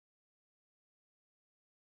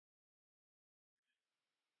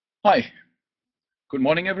Hi, good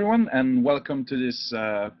morning everyone, and welcome to this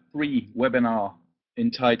free webinar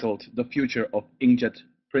entitled The Future of Inkjet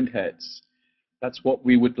Printheads. That's what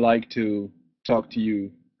we would like to talk to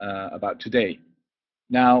you about today.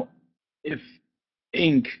 Now, if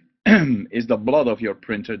ink is the blood of your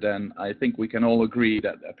printer, then I think we can all agree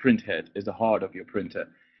that a printhead is the heart of your printer.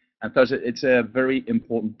 And thus it's a very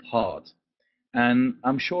important part. And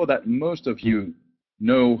I'm sure that most of you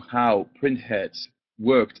know how printheads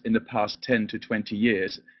worked in the past 10 to 20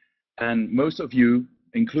 years. And most of you,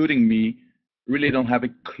 including me, really don't have a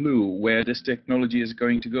clue where this technology is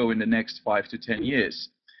going to go in the next 5 to 10 years.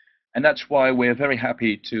 And that's why we're very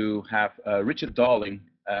happy to have Richard Darling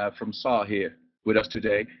from SAR here with us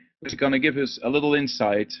today, who's going to give us a little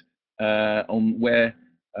insight on where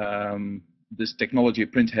this technology,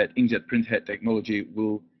 inkjet printhead technology,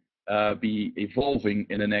 will be evolving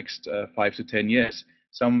in the next 5 to 10 years.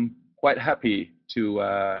 So I'm quite happy to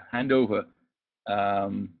hand over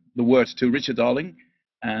the words to Richard Darling,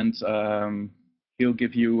 and he'll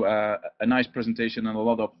give you a nice presentation and a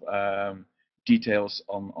lot of details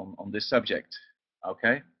on this subject.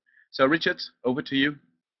 Okay, so Richard, over to you.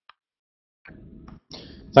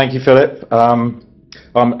 Thank you, Philip.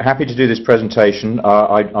 I'm happy to do this presentation.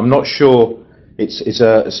 I'm not sure, it's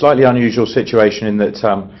a slightly unusual situation in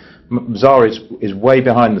that ZAR is way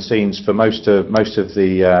behind the scenes for most of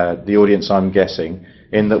the audience, I'm guessing,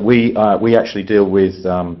 in that we actually deal with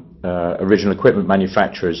original equipment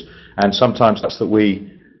manufacturers, and sometimes that's that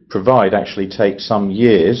we provide actually takes some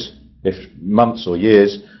years, if months or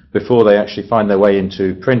years, before they actually find their way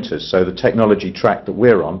into printers. So the technology track that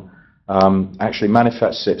we're on actually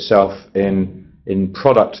manifests itself in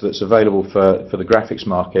product that's available for the graphics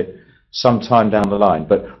market sometime down the line.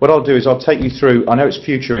 But what I'll do is I'll take you through, I know it's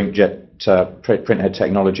future inkjet printhead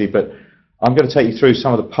technology, but I'm going to take you through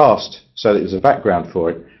some of the past so that there's a background for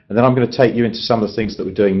it, and then I'm going to take you into some of the things that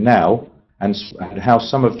we're doing now and how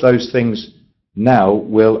some of those things now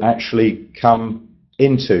will actually come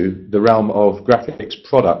into the realm of graphics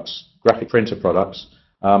products, graphic printer products,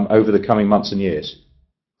 over the coming months and years.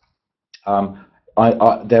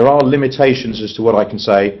 There are limitations as to what I can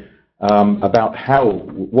say about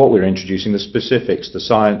what we're introducing, the specifics, the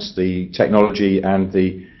science, the technology, and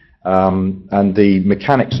the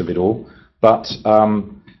mechanics of it all. But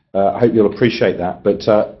I hope you'll appreciate that. But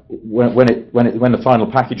when the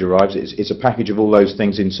final package arrives, it's a package of all those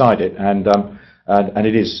things inside it, and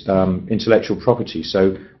it is intellectual property.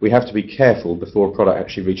 So we have to be careful before a product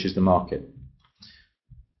actually reaches the market.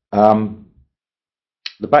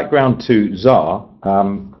 The background to ZAR,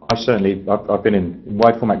 I've been in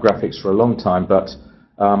wide format graphics for a long time, but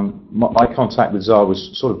my contact with ZAR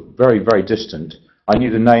was sort of very, very distant. I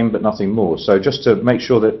knew the name, but nothing more. So just to make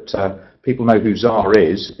sure that people know who ZAR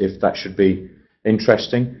is, if that should be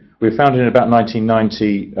interesting, we were founded in about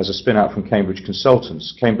 1990 as a spin-out from Cambridge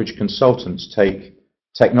Consultants. Cambridge Consultants take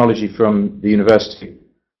technology from the university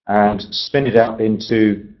and spin it out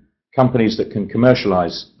into companies that can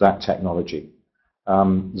commercialize that technology.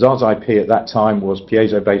 ZAR's IP at that time was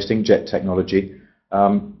piezo-based inkjet technology,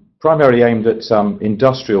 primarily aimed at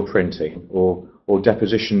industrial printing or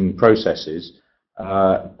deposition processes,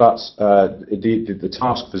 but the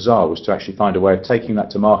task for ZAR was to actually find a way of taking that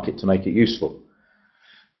to market to make it useful.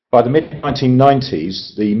 By the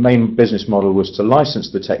mid-1990s, the main business model was to license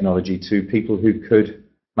the technology to people who could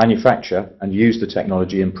manufacture and use the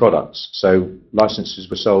technology in products. So licenses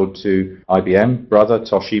were sold to IBM, Brother,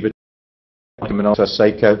 Toshiba,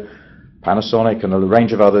 Seiko, Panasonic, and a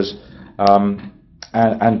range of others,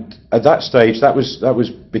 and at that stage, that was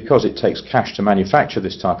because it takes cash to manufacture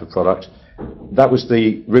this type of product. That was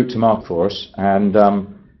the route to market for us, and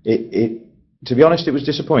to be honest, it was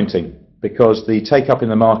disappointing because the take-up in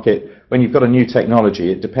the market, when you've got a new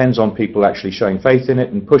technology, it depends on people actually showing faith in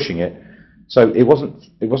it and pushing it. So it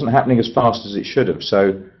wasn't happening as fast as it should have.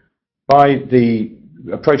 So by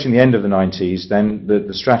approaching the end of the 90s, then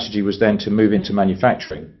the strategy was then to move into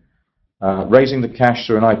manufacturing, raising the cash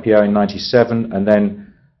through an IPO in 97, and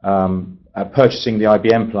then purchasing the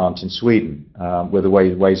IBM plant in Sweden were the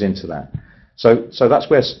ways into that. So that's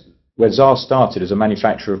where ZAR started as a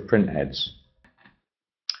manufacturer of printheads.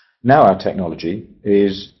 Now our technology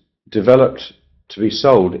is developed to be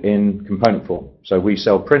sold in component form. So we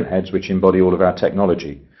sell printheads which embody all of our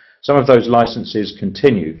technology. Some of those licenses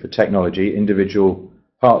continue for technology, individual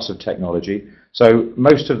parts of technology. So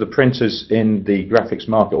most of the printers in the graphics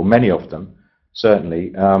market, or many of them,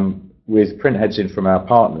 certainly, with printheads in from our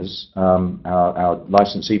partners, our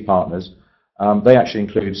licensee partners, they actually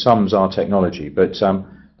include some ZAR technology. But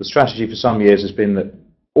the strategy for some years has been that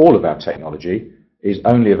all of our technology is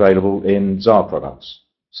only available in ZAR products.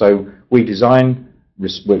 So we design, we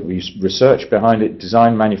research behind it,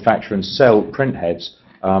 design, manufacture and sell printheads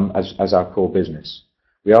as our core business.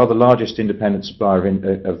 We are the largest independent supplier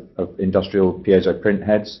of industrial piezo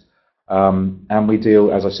printheads, and we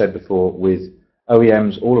deal, as I said before, with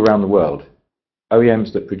OEMs all around the world,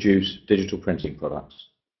 OEMs that produce digital printing products.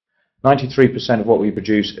 93% of what we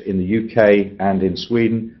produce in the UK and in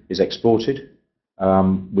Sweden is exported.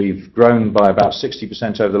 We've grown by about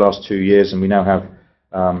 60% over the last 2 years, and we now have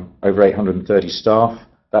over 830 staff.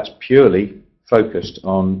 That's purely focused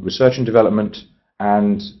on research and development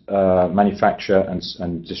and manufacture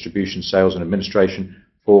and distribution, sales and administration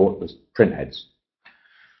for printheads.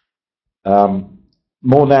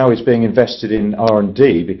 More now is being invested in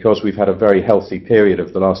R&D because we've had a very healthy period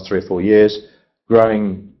of the last 3 or 4 years,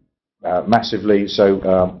 growing massively.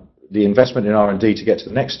 So the investment in R&D to get to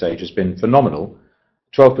the next stage has been phenomenal.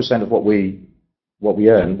 12% of what we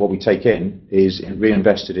earn, what we take in, is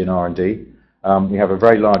reinvested in R&D. We have a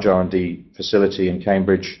very large R&D facility in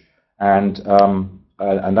Cambridge, and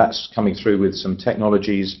that's coming through with some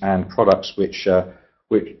technologies and products which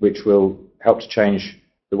will help to change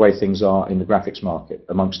the way things are in the graphics market,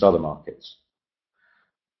 amongst other markets.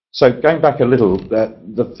 So going back a little,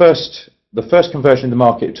 the first conversion in the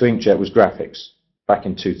market to inkjet was graphics back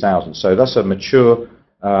in 2000. So that's a mature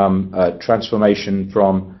transformation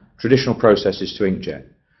from traditional processes to inkjet.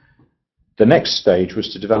 The next stage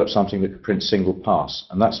was to develop something that could print single pass,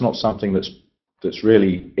 and that's not something that's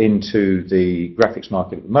really into the graphics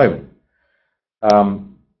market at the moment.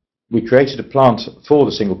 We created a plant for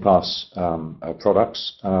the single pass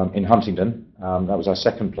products in Huntingdon. That was our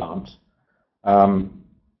second plant. And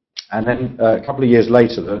then a couple of years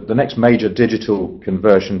later, the next major digital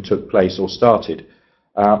conversion took place or started.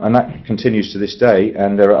 And that continues to this day,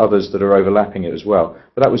 and there are others that are overlapping it as well.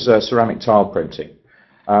 But that was ceramic tile printing.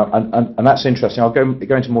 And that's interesting. I'll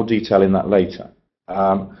go into more detail in that later.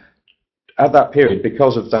 At that period,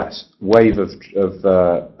 because of that wave of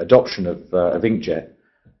adoption of inkjet,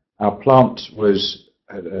 our plant was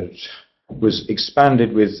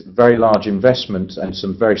expanded with very large investment and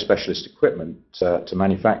some very specialist equipment to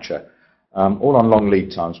manufacture, all on long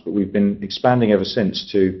lead times. But we've been expanding ever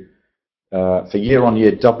since for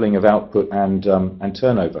year-on-year doubling of output and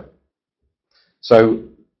turnover. So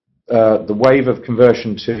the wave of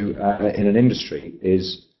conversion in an industry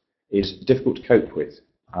is difficult to cope with,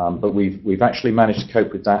 but we've actually managed to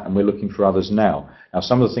cope with that, and we're looking for others now. Now,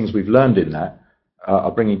 some of the things we've learned in that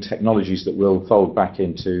are bringing technologies that will fold back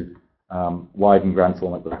into wide and grand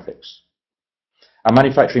format graphics. Our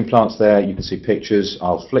manufacturing plants there, you can see pictures.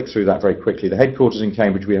 I'll flick through that very quickly. The headquarters in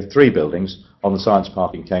Cambridge, we have 3 buildings on the Science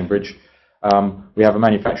Park in Cambridge. We have a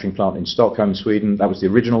manufacturing plant in Stockholm, Sweden. That was the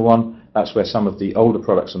original one. That's where some of the older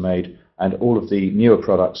products are made, and all of the newer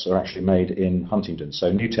products are actually made in Huntingdon.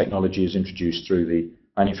 So new technology is introduced through the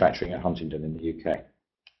manufacturing at Huntingdon in the UK.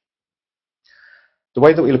 The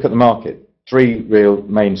way that we look at the market, 3 real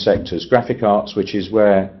main sectors. Graphic arts, which is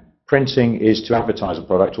where printing is to advertise a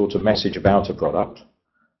product or to message about a product.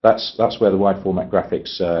 That's where the wide format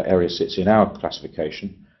graphics area sits in our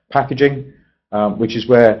classification. Packaging, which is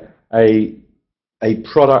where a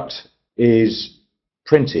product is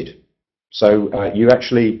printed. So you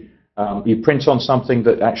actually you print on something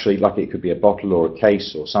that actually, like it could be a bottle or a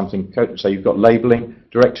case or something. So you've got labeling,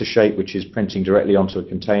 direct to shape, which is printing directly onto a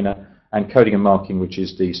container, and coding and marking, which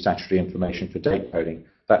is the statutory information for date coding.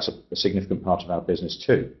 That's a significant part of our business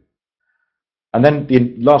too. And then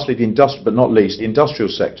lastly, but not least, the industrial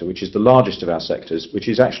sector, which is the largest of our sectors, which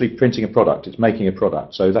is actually printing a product. It's making a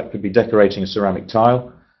product. So that could be decorating a ceramic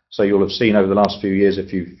tile. So you'll have seen over the last few years,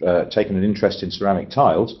 if you've taken an interest in ceramic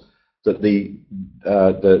tiles, that the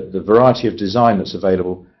variety of design that's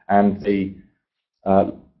available and the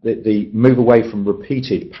move away from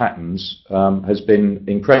repeated patterns has been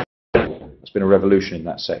incredible. It's been a revolution in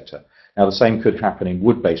that sector. Now, the same could happen in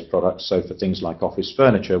wood-based products. So for things like office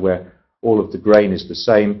furniture, where all of the grain is the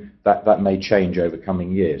same, that may change over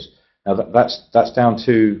coming years. Now, that's down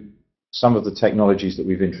to some of the technologies that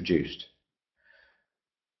we've introduced,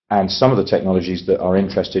 and some of the technologies that are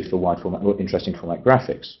interesting for wide format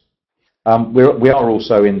graphics. We are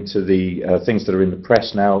also into the things that are in the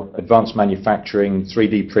press now: advanced manufacturing,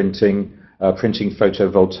 3D printing, printing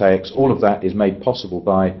photovoltaics. All of that is made possible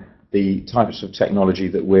by the types of technology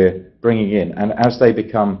that we're bringing in, and as they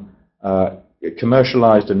become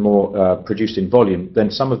commercialized and more produced in volume,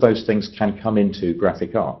 then some of those things can come into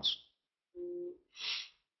graphic arts.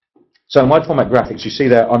 So in wide format graphics, you see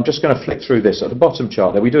there, I'm just going to flick through this. At the bottom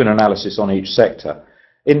chart there, we do an analysis on each sector.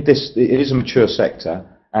 In this, it is a mature sector,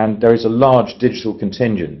 and there is a large digital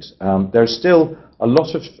contingent. There are still a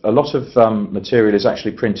lot of material is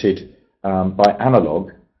actually printed by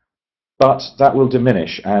analog, but that will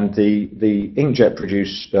diminish, and the inkjet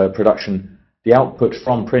production, the output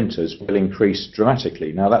from printers will increase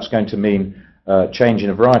dramatically. Now that's going to mean change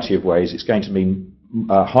in a variety of ways. It's going to mean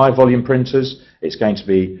high volume printers, it's going to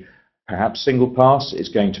be perhaps single pass, it's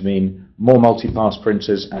going to mean more multi-pass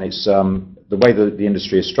printers, and it's the way that the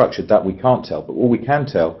industry is structured that we can't tell. But all we can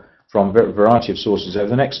tell from a variety of sources, over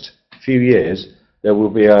the next few years there will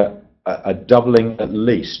be a doubling at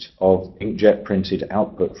least of inkjet printed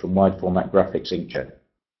output from wide format graphics inkjet.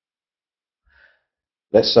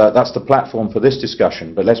 That's the platform for this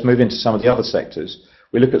discussion, but let's move into some of the other sectors.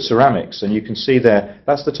 We look at ceramics, and you can see there,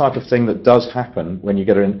 that's the type of thing that does happen when you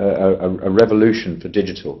get a revolution for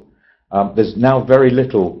digital. There's now very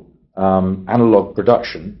little analog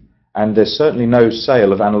production, and there's certainly no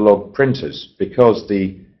sale of analog printers because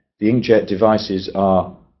the inkjet devices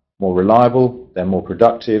are more reliable, they're more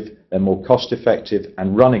productive, they're more cost effective,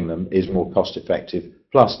 and running them is more cost effective,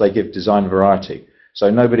 plus they give design variety.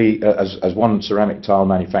 So nobody, as one ceramic tile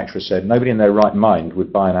manufacturer said, nobody in their right mind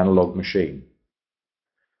would buy an analog machine.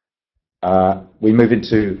 We move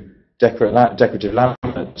into decorative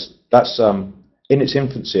laminates. That's in its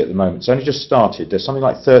infancy at the moment. It's only just started. There's something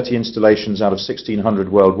like 30 installations out of 1,600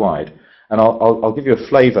 worldwide. And I'll give you a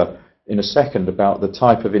flavour in a second about the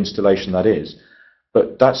type of installation that is.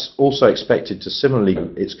 But that's also expected to similarly,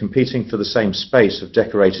 it's competing for the same space of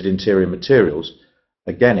decorated interior materials.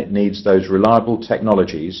 Again, it needs those reliable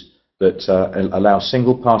technologies that allow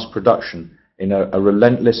single pass production in a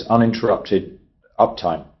relentless, uninterrupted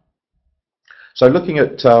uptime. So looking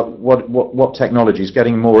at what technology is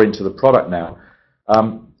getting more into the product now,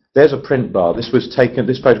 there's a print bar. This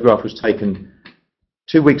photograph was taken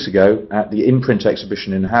 2 weeks ago at the InPrint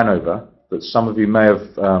exhibition in Hanover that some of you may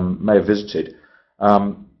have visited.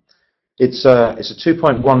 It's a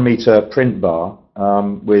 2.1 meter print bar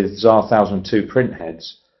with ZAR 1002 print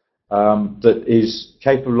heads that is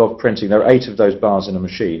capable of printing. There are 8 of those bars in a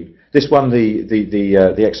machine. This won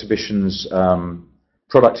the exhibition's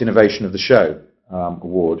Product Innovation of the Show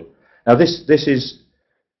award. Now this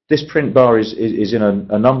print bar is in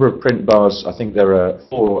a number of print bars. I think there are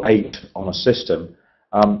 4 or 8 on a system.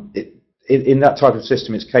 In that type of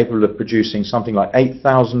system, it's capable of producing something like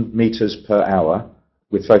 8,000 meters per hour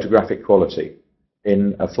with photographic quality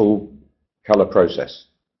in a full color process.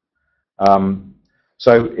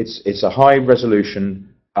 So it's a high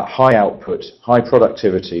resolution, a high output, high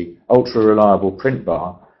productivity, ultra reliable print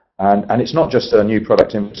bar, and it's not just a new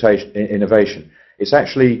product innovation. It's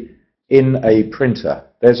actually in a printer.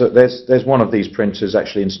 There's one of these printers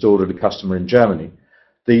actually installed at a customer in Germany.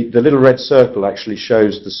 The little red circle actually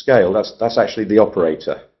shows the scale. That's actually the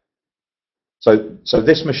operator. So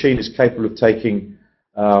this machine is capable of taking,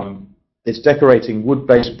 it's decorating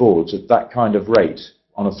wood-based boards at that kind of rate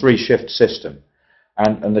on a 3-shift system.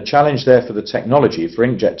 And the challenge there for the technology, for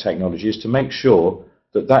inkjet technology, is to make sure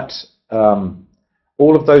that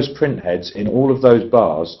all of those print heads in all of those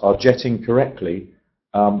bars are jetting correctly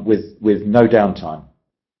with no downtime.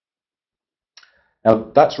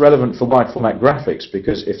 Now that's relevant for wide format graphics,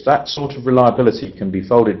 because if that sort of reliability can be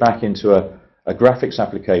folded back into a graphics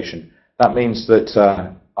application, that means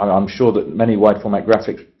that I'm sure that many wide format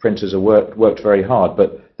graphics printers have worked very hard,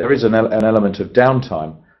 but there is an element of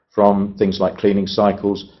downtime from things like cleaning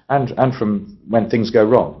cycles and from when things go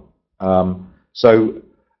wrong. So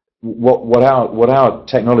what our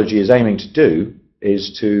technology is aiming to do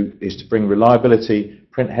is to bring reliability,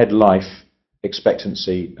 print head life,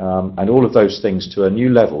 expectancy, and all of those things to a new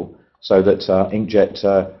level, so that inkjet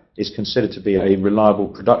is considered to be a reliable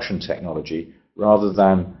production technology rather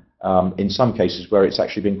than in some cases where it's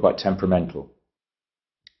actually been quite temperamental.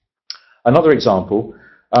 Another example,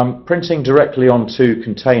 printing directly onto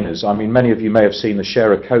containers. I mean, many of you may have seen the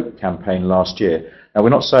Share a Coke campaign last year. Now, we're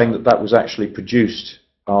not saying that that was actually produced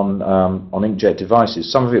on inkjet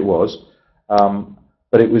devices. Some of it was,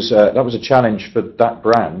 but it was that was a challenge for that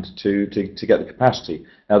brand to get the capacity.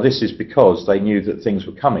 Now, this is because they knew that things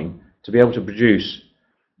were coming. To be able to produce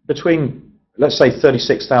between, let's say,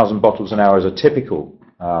 36,000 bottles an hour as a typical,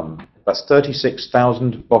 that's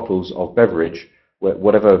 36,000 bottles of beverage,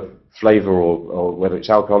 whatever flavor or whether it's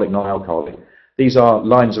alcoholic, non-alcoholic. These are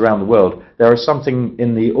lines around the world. There are something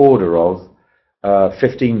in the order of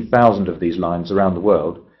 15,000 of these lines around the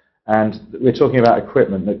world, and we're talking about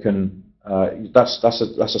equipment that can. That's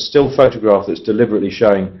a still photograph that's deliberately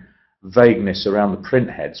showing vagueness around the print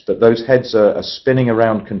heads, but those heads are spinning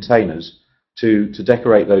around containers to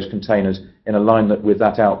decorate those containers in a line with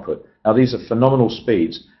that output. Now, these are phenomenal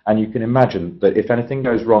speeds, and you can imagine that if anything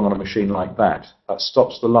goes wrong on a machine like that, that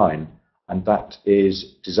stops the line, and that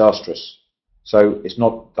is disastrous. So that's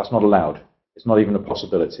not allowed. It's not even a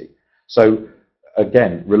possibility. So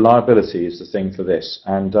again, reliability is the thing for this,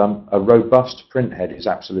 and a robust printhead is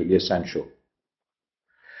absolutely essential.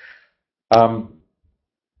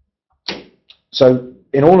 So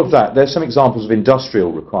in all of that, there's some examples of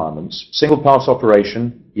industrial requirements. Single pass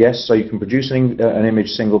operation, yes, so you can produce an image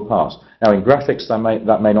single pass. Now in graphics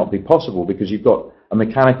that may not be possible because you've got a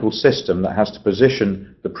mechanical system that has to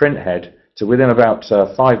position the printhead to within about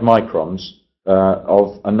 5 microns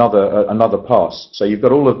of another pass. So you've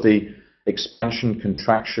got all of the expansion,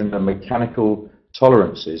 contraction and mechanical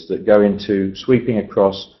tolerances that go into sweeping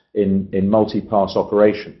across in multi-pass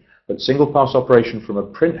operation. But single pass operation from a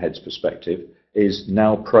printhead's perspective is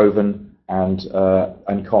now proven and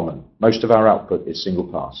common. Most of our output is single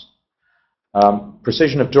pass.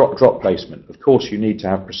 Precision of drop placement. Of course, you need to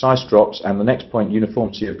have precise drops, and the next point,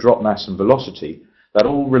 uniformity of drop mass and velocity. That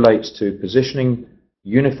all relates to positioning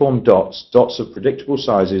uniform dots of predictable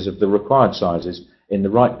sizes of the required sizes in the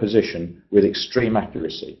right position with extreme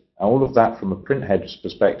accuracy. Now, all of that from a printhead's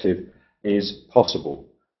perspective is possible.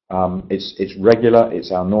 It's regular,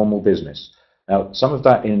 it's our normal business. Now, some of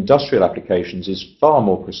that in industrial applications is far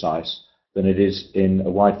more precise than it is in a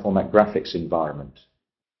wide format graphics environment.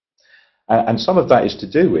 And some of that is to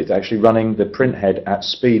do with actually running the printhead at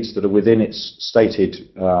speeds that are within its stated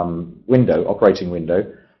operating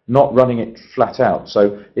window, not running it flat out.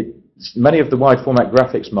 So many of the wide format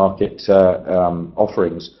graphics market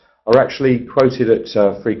offerings are actually quoted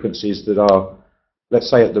at frequencies that are, let's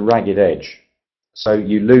say, at the ragged edge. So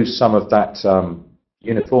you lose some of that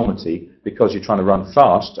uniformity because you're trying to run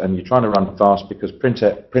fast, and you're trying to run fast because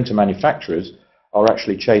printer manufacturers are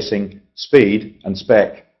actually chasing speed and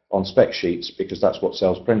spec on spec sheets because that's what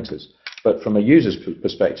sells printers. But from a user's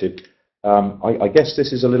perspective, I guess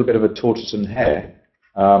this is a little bit of a tortoise and hare.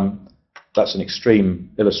 That's an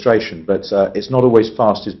extreme illustration, but it's not always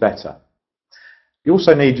fast is better. You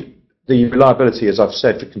also need the reliability, as I've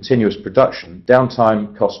said, for continuous production.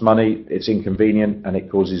 Downtime costs money, it's inconvenient, and it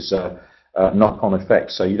causes knock-on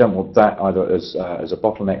effects. So you don't want that either as a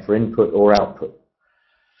bottleneck for input or output.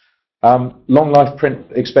 Long life print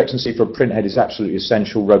expectancy for a printhead is absolutely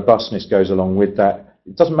essential. Robustness goes along with that.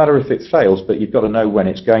 It doesn't matter if it fails, but you've got to know when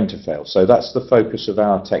it's going to fail. So that's the focus of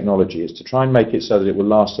our technology, is to try and make it so that it will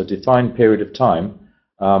last a defined period of time.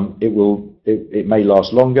 It may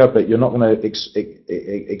last longer, but you're not going to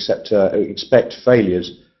expect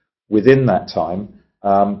failures within that time,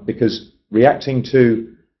 because reacting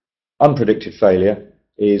to unpredicted failure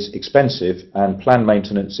is expensive and planned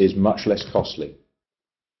maintenance is much less costly.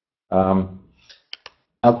 Now,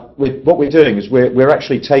 what we're doing is we're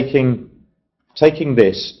actually taking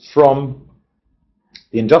this from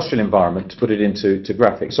the industrial environment to put it into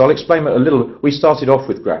graphics. So I'll explain a little. We started off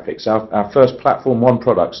with graphics. Our first Platform 1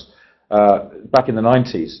 products back in the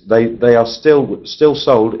 90s. They are still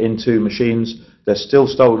sold into machines. They're still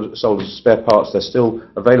sold as spare parts. They're still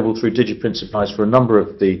available through DigiPrint supplies for a number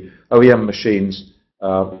of the OEM machines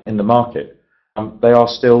in the market. They are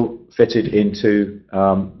still fitted into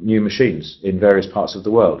new machines in various parts of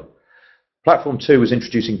the world. Platform 2 was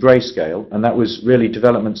introducing grayscale, and that was really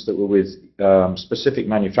developments that were with specific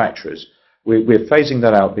manufacturers. We're phasing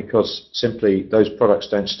that out because simply those products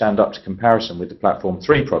don't stand up to comparison with the Platform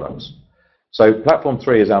 3 products. So Platform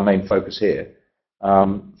 3 is our main focus here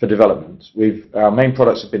for development. Our main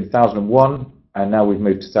products have been 1001, and now we've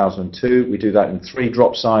moved to 1002. We do that in 3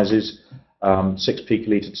 drop sizes. 6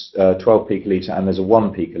 picoliter, 12 picoliter, and there's a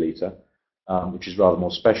 1 picoliter, which is rather more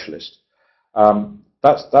specialist.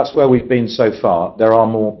 That's where we've been so far. There are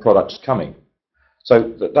more products coming.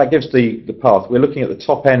 So that gives the path. We're looking at the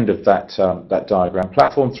top end of that diagram.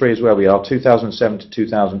 Platform 3 is where we are, 2007 to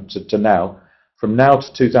 2000 to now. From now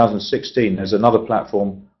to 2016, there's another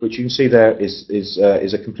platform, which you can see there is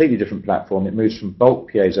a completely different platform. It moves from bulk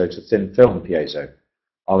piezo to thin film piezo.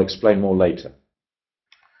 I'll explain more later.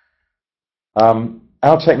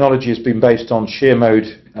 Our technology has been based on shear mode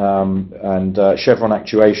and chevron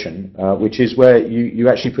actuation, which is where you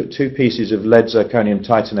actually put 2 pieces of lead zirconium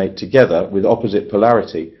titanate together with opposite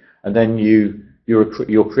polarity, and then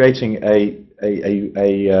you're creating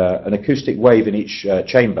an acoustic wave in each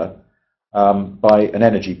chamber by an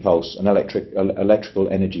energy pulse, an electrical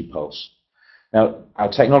energy pulse. Now, our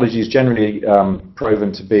technology is generally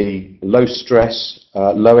proven to be low stress,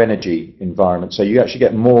 low energy environment, so you actually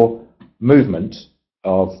get more movement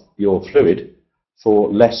of your fluid for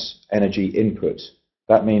less energy input.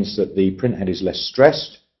 That means that the printhead is less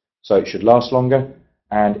stressed, so it should last longer,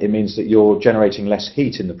 and it means that you're generating less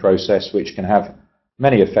heat in the process, which can have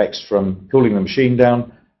many effects, from cooling the machine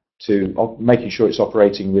down to making sure it's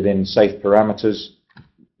operating within safe parameters,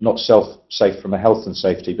 not safe from a health and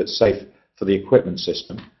safety, but safe for the equipment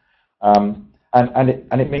system. And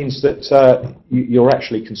it means that you're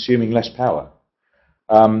actually consuming less power.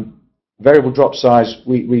 Variable drop size,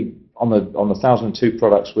 we on the 1002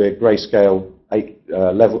 products, we're grayscale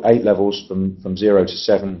 8 levels from 0 to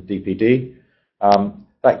 7 dpd.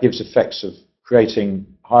 That gives effects of creating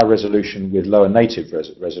higher resolution with lower native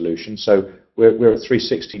resolution. So we're at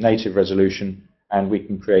 360 native resolution, and we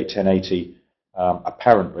can create 1080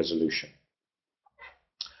 apparent resolution.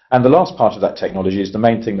 And the last part of that technology is the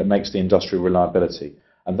main thing that makes the industrial reliability,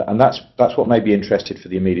 and that's what may be interested for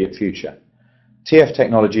the immediate future. TF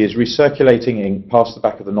technology is recirculating ink past the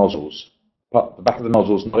back of the nozzles. The back of the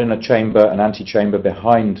nozzles, not in a chamber, an antechamber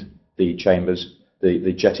behind the chambers,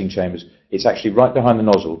 the jetting chambers. It's actually right behind the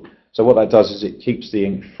nozzle. So what that does is it keeps the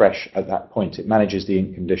ink fresh at that point. It manages the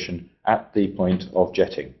ink condition at the point of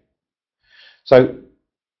jetting. So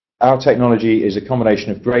our technology is a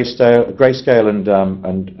combination of grayscale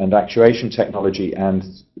and actuation technology and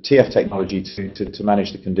TF technology to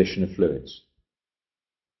manage the condition of fluids.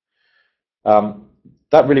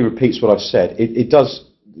 That really repeats what I've said.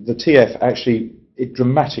 The TF actually, it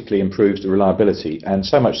dramatically improves the reliability, and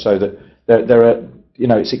so much so that there are,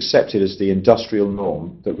 it's accepted as the industrial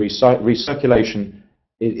norm that recirculation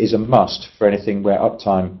is a must for anything where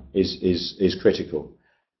uptime is critical.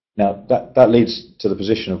 Now that leads to the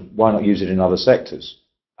position of why not use it in other sectors.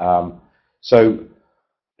 So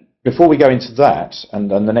before we go into that and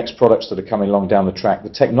the next products that are coming along down the track, the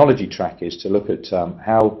technology track is to look at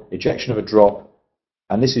how ejection of a drop,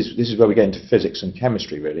 and this is where we get into physics and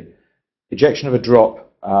chemistry really. Ejection of a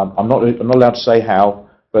drop, I'm not allowed to say how,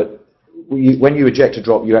 but when you eject a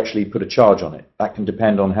drop, you actually put a charge on it. That can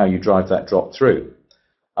depend on how you drive that drop through.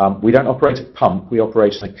 We don't operate a pump, we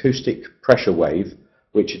operate an acoustic pressure wave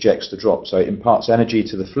which ejects the drop. So it imparts energy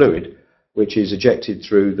to the fluid, which is ejected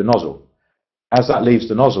through the nozzle. As that leaves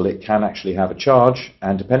the nozzle, it can actually have a charge,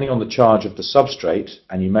 and depending on the charge of the substrate,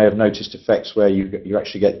 and you may have noticed effects where you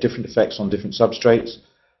actually get different effects on different substrates,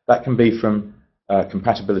 that can be from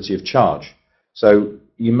compatibility of charge. So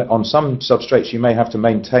on some substrates, you may have to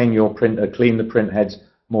maintain your clean the print heads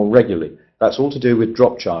more regularly. That's all to do with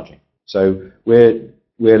drop charging. So we're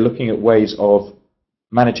looking at ways of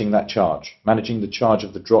managing that charge, managing the charge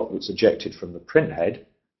of the drop that's ejected from the print head,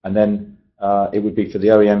 and then it would be for the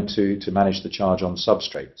OEM to manage the charge on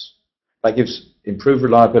substrates. That gives improved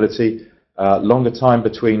reliability, longer time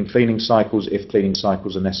between cleaning cycles if cleaning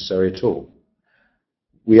cycles are necessary at all.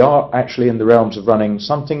 We are actually in the realms of running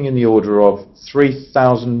something in the order of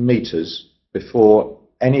 3,000 meters before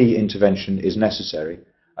any intervention is necessary,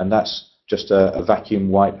 and that's just a vacuum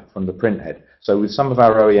wipe from the print head. So with some of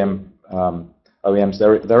our OEMs,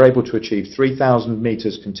 they're able to achieve 3,000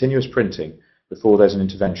 meters continuous printing before there's an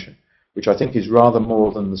intervention, which I think is rather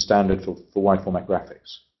more than the standard for wide format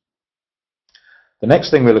graphics. The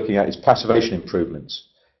next thing we're looking at is passivation improvements.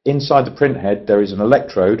 Inside the print head, there is an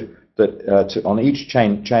electrode that on each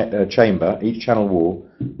chamber, each channel wall,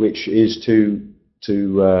 which is to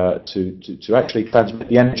actually transmit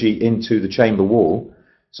the energy into the chamber wall.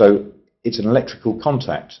 So it's an electrical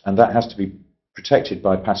contact, and that has to be protected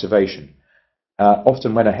by passivation.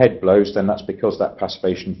 Often when a head blows, then that's because that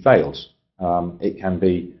passivation fails. It can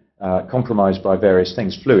be compromised by various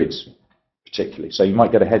things, fluids particularly. So you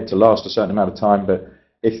might get a head to last a certain amount of time, but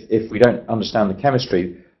if we don't understand the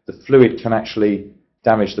chemistry, the fluid can actually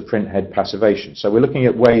damage the print head passivation. So we're looking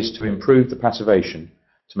at ways to improve the passivation,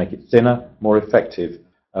 to make it thinner, more effective,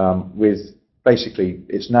 with basically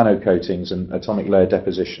its nano coatings and atomic layer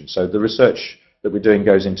deposition. So the research that we're doing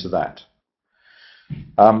goes into that.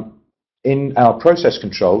 In our process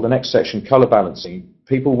control, the next section, color balancing,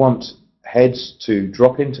 people want heads to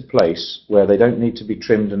drop into place where they don't need to be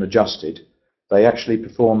trimmed and adjusted. They actually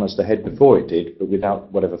perform as the head before it did, but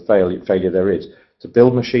without whatever failure there is. To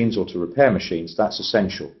build machines or to repair machines, that's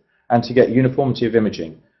essential. And to get uniformity of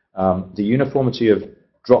imaging, the uniformity of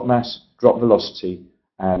drop mass, drop velocity,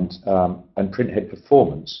 and print head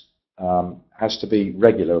performance has to be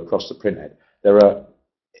regular across the print head. There are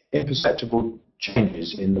imperceptible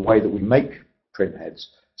changes in the way that we make print heads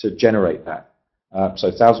to generate that. So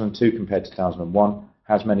 1002 compared to 1001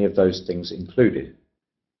 has many of those things included.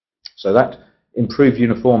 So that improved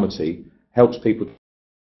uniformity helps people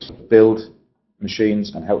to build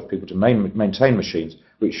machines and helps people to maintain machines,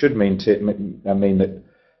 which should mean that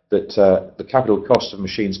the capital cost of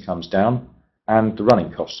machines comes down and the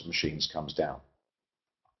running cost of machines comes down.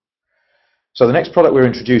 So the next product we're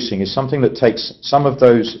introducing is something that takes some of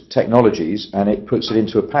those technologies and it puts it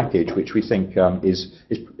into a package which we think is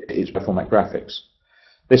wide format graphics.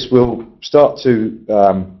 This will start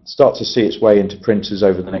to see its way into printers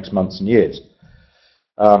over the next months and years.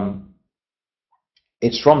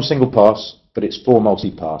 It's from single pass, but it's for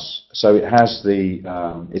multi-pass. So it has the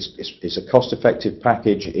it's a cost-effective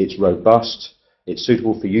package. It's robust. It's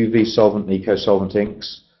suitable for UV solvent and eco-solvent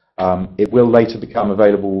inks. It will later become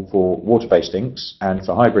available for water-based inks and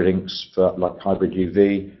for hybrid inks, for like hybrid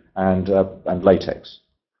UV and latex.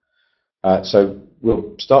 So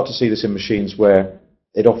we'll start to see this in machines where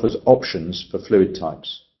it offers options for fluid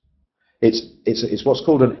types. It's what's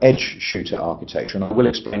called an edge shooter architecture, and I will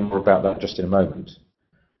explain more about that just in a moment.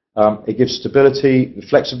 It gives stability, the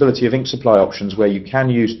flexibility of ink supply options where you can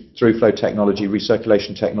use through-flow technology,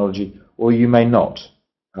 recirculation technology, or you may not.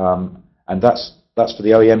 And that's for the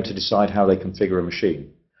OEM to decide how they configure a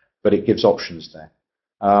machine, but it gives options there.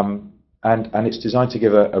 And it's designed to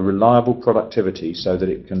give a reliable productivity so that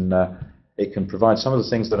it can provide some of the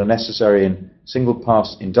things that are necessary in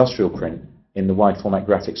single-pass industrial print in the wide-format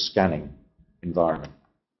graphics scanning environment.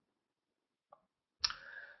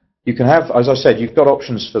 You can have, as I said, you've got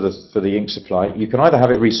options for the ink supply. You can either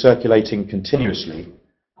have it recirculating continuously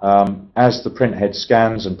as the printhead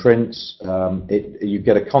scans and prints. You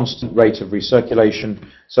get a constant rate of recirculation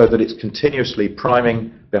so that it's continuously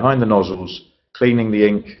priming behind the nozzles, cleaning the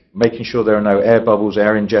ink, making sure there are no air bubbles,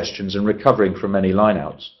 air ingestions, and recovering from any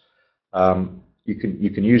lineouts. You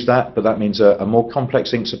can use that, but that means a more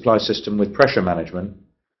complex ink supply system with pressure management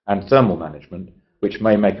and thermal management, which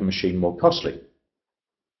may make a machine more costly.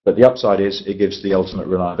 But the upside is it gives the ultimate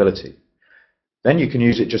reliability. Then you can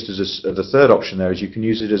use it just as the third option there is you can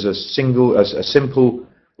use it as a simple,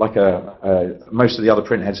 like most of the other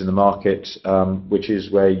printheads in the market, which is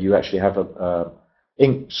where you actually have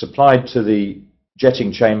ink supplied to the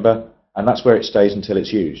jetting chamber, and that's where it stays until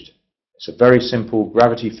it's used. It's a very simple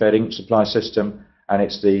gravity-fed ink supply system, and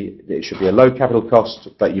it should be a low capital cost,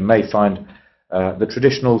 but you may find the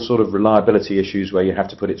traditional sort of reliability issues where you have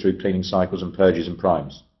to put it through cleaning cycles and purges and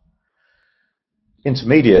primes.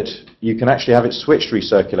 Intermediate, you can actually have it switched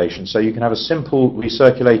recirculation, so you can have a simple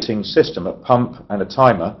recirculating system, a pump and a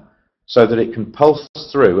timer, so that it can pulse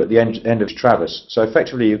through at the end of traverse. So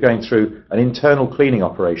effectively you're going through an internal cleaning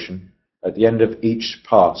operation at the end of each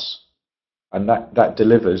pass, and that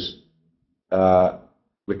delivers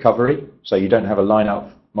recovery, so you don't have a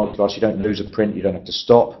line-out multi-pass, you don't lose a print, you don't have to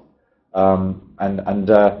stop, and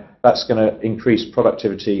that's going to increase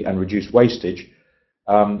productivity and reduce wastage.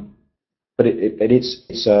 But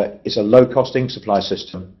it's a low-cost ink supply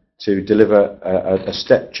system to deliver a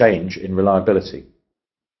step change in reliability.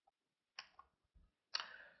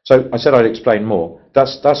 So I said I'd explain more.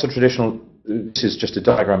 That's a traditional. This is just a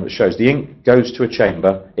diagram that shows the ink goes to a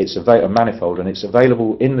chamber. It's a manifold, and it's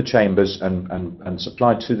available in the chambers and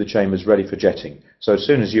supplied to the chambers ready for jetting. So as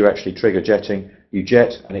soon as you actually trigger jetting, you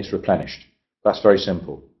jet and it's replenished. That's very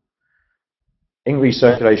simple. Ink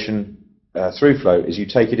recirculation through flow is you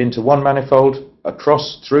take it into one manifold,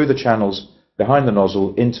 across through the channels behind the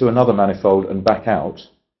nozzle into another manifold and back out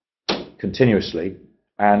continuously,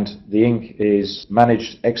 and the ink is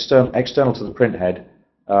managed external to the printhead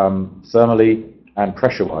thermally and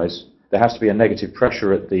pressure-wise. There has to be a negative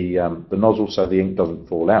pressure at the nozzle so the ink doesn't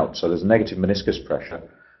fall out, so there's a negative meniscus pressure,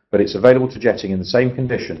 but it's available to jetting in the same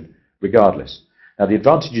condition regardless. Now the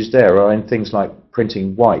advantages there are in things like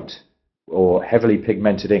printing white or heavily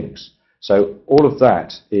pigmented inks. So all of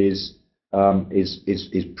that is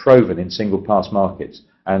proven in single-pass markets,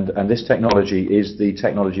 and this technology is the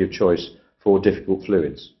technology of choice for difficult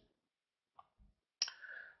fluids.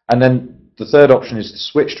 And then the third option is the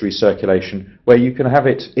switched recirculation, where you can have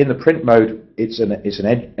it in the print mode. It's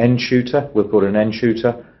an end shooter. We'll call it an end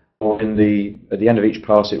shooter, or at the end of each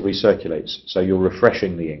pass it recirculates, so you're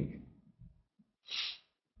refreshing the ink.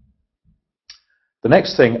 The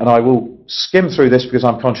next thing, and I will skim through this because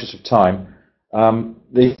I'm conscious of time,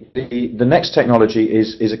 the next technology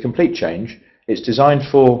is a complete change. It's designed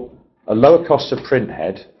for a lower cost of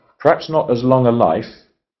printhead, perhaps not as long a life,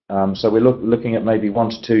 so we're looking at maybe 1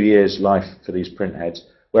 to 2 years life for these printheads,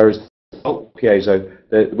 whereas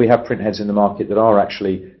piezo, we have printheads in the market that are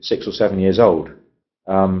actually 6 or 7 years old.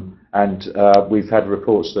 We've had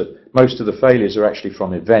reports that most of the failures are actually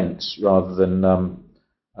from events rather than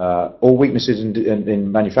all weaknesses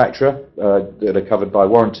in manufacture that are covered by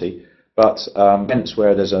warranty, but events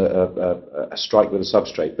where there's a strike with a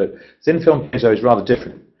substrate. But thin film piezo is rather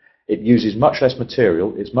different. It uses much less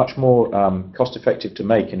material. It's much more cost effective to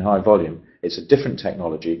make in high volume. It's a different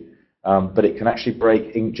technology, but it can actually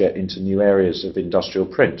break inkjet into new areas of industrial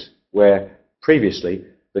print, where previously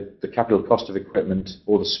the capital cost of equipment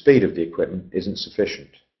or the speed of the equipment isn't sufficient.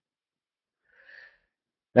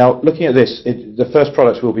 Now, looking at this, the first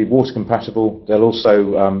products will be water compatible. They'll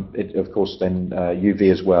also, of course, then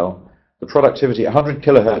UV as well. The productivity, 100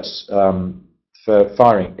 kilohertz for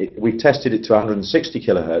firing. We've tested it to 160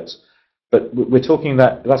 kilohertz, but we're talking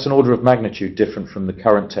that's an order of magnitude different from the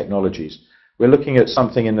current technologies. We're looking at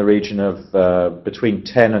something in the region of between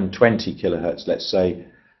 10 and 20 kilohertz, let's say.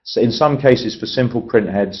 So in some cases, for simple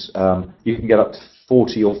printheads, you can get up to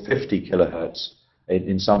 40 or 50 kilohertz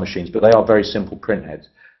in some machines, but they are very simple printheads.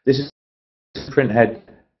 This is a printhead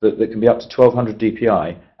that can be up to 1200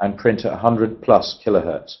 dpi and print at 100 plus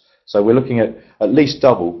kilohertz. So we're looking at least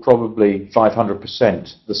double, probably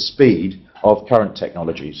 500% the speed of current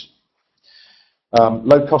technologies.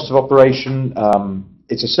 Low cost of operation.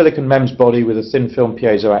 It's a silicon MEMS body with a thin film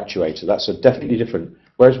piezo actuator. That's definitely different.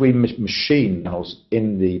 Whereas we machine panels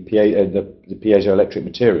in the piezoelectric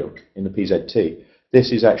material, in the PZT,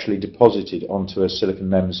 this is actually deposited onto a silicon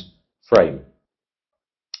MEMS frame.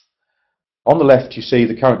 On the left, you see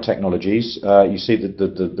the current technologies. You see that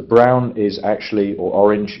the brown is actually, or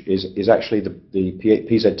orange, is actually the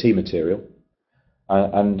PZT material.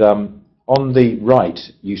 And on the right,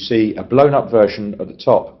 you see a blown-up version at the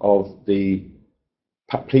top of the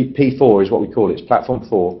P4 is what we call it. It's platform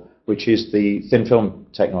 4, which is the thin film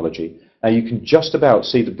technology. Now, you can just about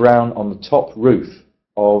see the brown on the top roof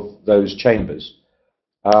of those chambers.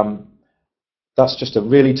 That's just a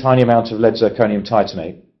really tiny amount of lead zirconium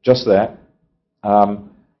titanate, just there.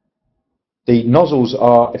 The nozzles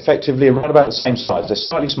are effectively around about the same size. They're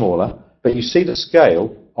slightly smaller, but you see the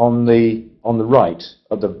scale on the right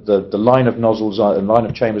of the line of nozzles and line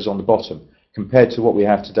of chambers on the bottom compared to what we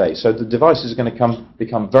have today. So the devices are going to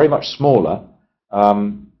become very much smaller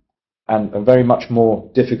and very much more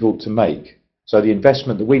difficult to make. So the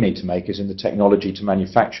investment that we need to make is in the technology to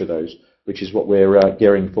manufacture those, which is what we're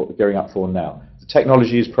gearing up for now. The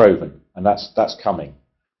technology is proven, and that's coming.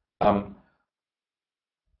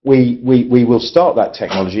 We will start that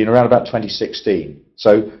technology in around about 2016.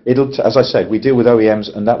 So as I said, we deal with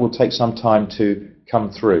OEMs, and that will take some time to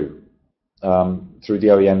come through the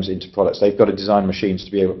OEMs into products. They've got to design machines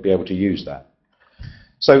to be able to use that.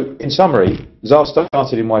 So in summary, ZAR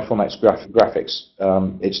started in wide format graphics.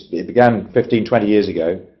 It began 15, 20 years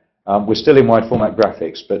ago. We're still in wide format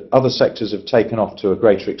graphics, but other sectors have taken off to a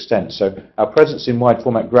greater extent. So our presence in wide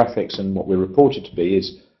format graphics and what we're reported to be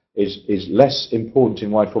is less important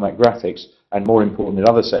in wide format graphics and more important in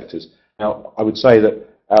other sectors. Now, I would say that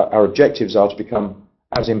our objectives are to become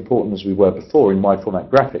as important as we were before in wide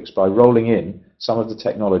format graphics by rolling in some of the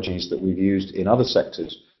technologies that we've used in other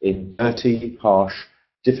sectors in dirty, harsh,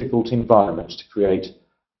 difficult environments to create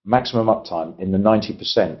maximum uptime in the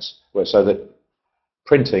 90%, so that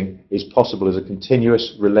printing is possible as a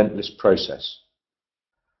continuous, relentless process.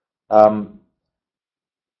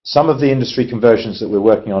 Some of the industry conversions that we're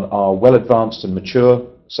working on are well advanced and mature,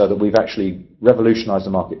 so that we've actually revolutionized the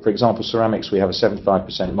market. For example, ceramics, we have a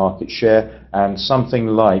 75% market share, and something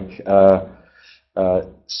like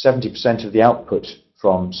 70% of the output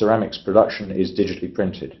from ceramics production is digitally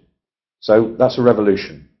printed. So that's a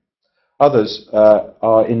revolution. Others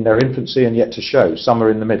are in their infancy and yet to show. Some are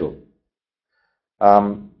in the middle.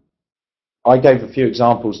 I gave a few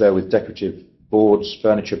examples there with decorative boards,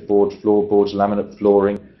 furniture boards, floorboards, laminate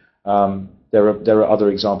flooring. There are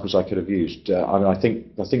other examples I could have used. I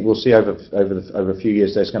think we'll see over a few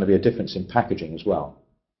years there's going to be a difference in packaging as well.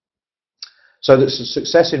 So the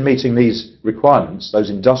success in meeting these requirements,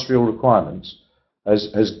 those industrial requirements,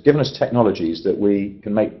 has given us technologies that we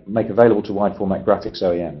can make available to wide format graphics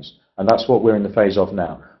OEMs, and that's what we're in the phase of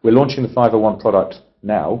now. We're launching the 501 product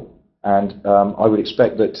now, and I would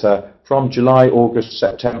expect that from July, August,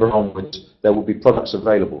 September onwards, there will be products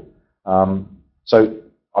available. So,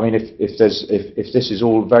 I mean, if this is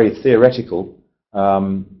all very theoretical,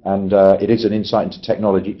 and it is an insight into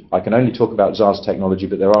technology, I can only talk about ZAR's technology,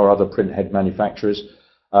 but there are other printhead manufacturers,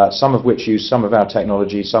 some of which use some of our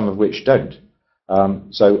technology, some of which don't.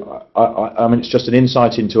 So, I mean, it's just an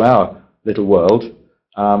insight into our little world,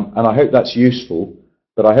 and I hope that's useful,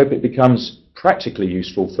 but I hope it becomes practically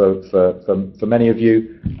useful for many of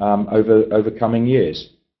you over coming years.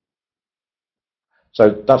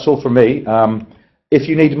 So that's all from me. If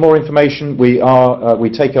you need more information, we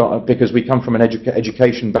take out, because we come from an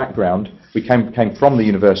education background, we came from the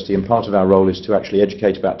university, and part of our role is to actually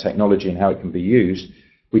educate about technology and how it can be used.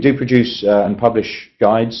 We do produce and publish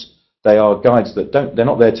guides. They are guides that they're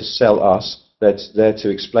not there to sell us, they're there to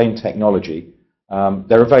explain technology.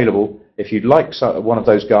 They're available. If you'd like one of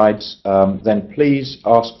those guides, then please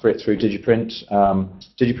ask for it through Digiprint.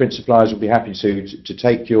 Digiprint suppliers will be happy to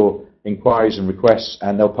take your inquiries and requests,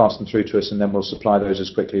 and they'll pass them through to us, and then we'll supply those as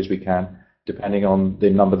quickly as we can. depending on the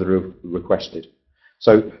number that are requested.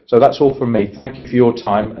 So that's all from me. Thank you for your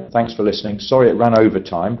time, and thanks for listening. Sorry it ran over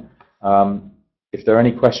time. If there are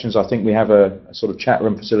any questions, I think we have a sort of chat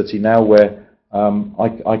room facility now where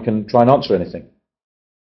I can try and answer anything.